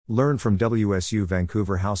Learn from WSU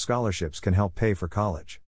Vancouver how scholarships can help pay for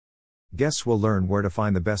college. Guests will learn where to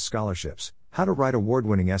find the best scholarships, how to write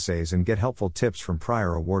award-winning essays, and get helpful tips from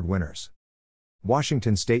prior award winners.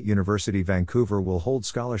 Washington State University Vancouver will hold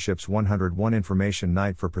Scholarships 101 Information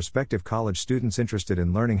Night for prospective college students interested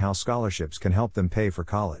in learning how scholarships can help them pay for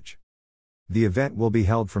college. The event will be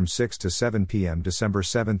held from 6 to 7 p.m. December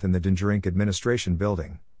 7th in the Dingerink Administration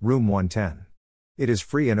Building, Room 110. It is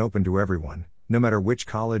free and open to everyone, no matter which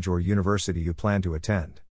college or university you plan to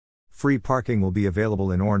attend. Free parking will be available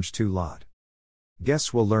in Orange 2 Lot.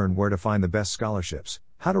 Guests will learn where to find the best scholarships,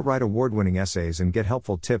 how to write award-winning essays, and get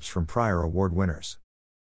helpful tips from prior award winners.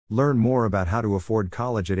 Learn more about how to afford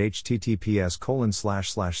college at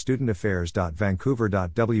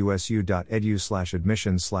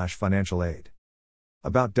https://studentaffairs.vancouver.wsu.edu/admissions/financial aid.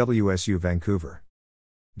 About WSU Vancouver.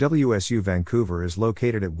 WSU Vancouver is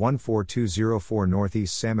located at 14204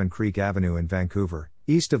 Northeast Salmon Creek Avenue in Vancouver,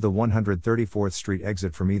 east of the 134th Street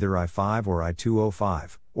exit from either I-5 or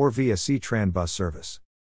I-205, or via C-Tran bus service.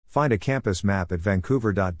 Find a campus map at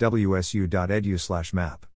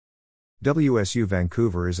vancouver.wsu.edu/map. WSU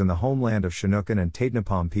Vancouver is in the homeland of Chinookan and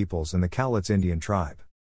Taitnapam peoples and the Cowlitz Indian tribe.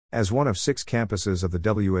 As one of 6 campuses of the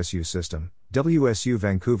WSU system, WSU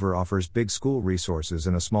Vancouver offers big school resources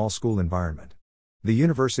in a small school environment. The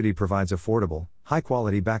university provides affordable,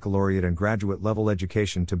 high-quality baccalaureate and graduate-level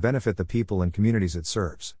education to benefit the people and communities it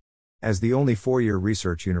serves. As the only 4-year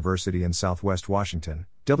research university in Southwest Washington,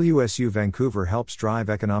 WSU Vancouver helps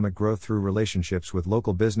drive economic growth through relationships with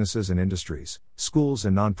local businesses and industries, schools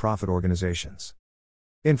and nonprofit organizations.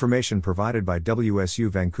 Information provided by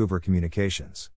WSU Vancouver Communications.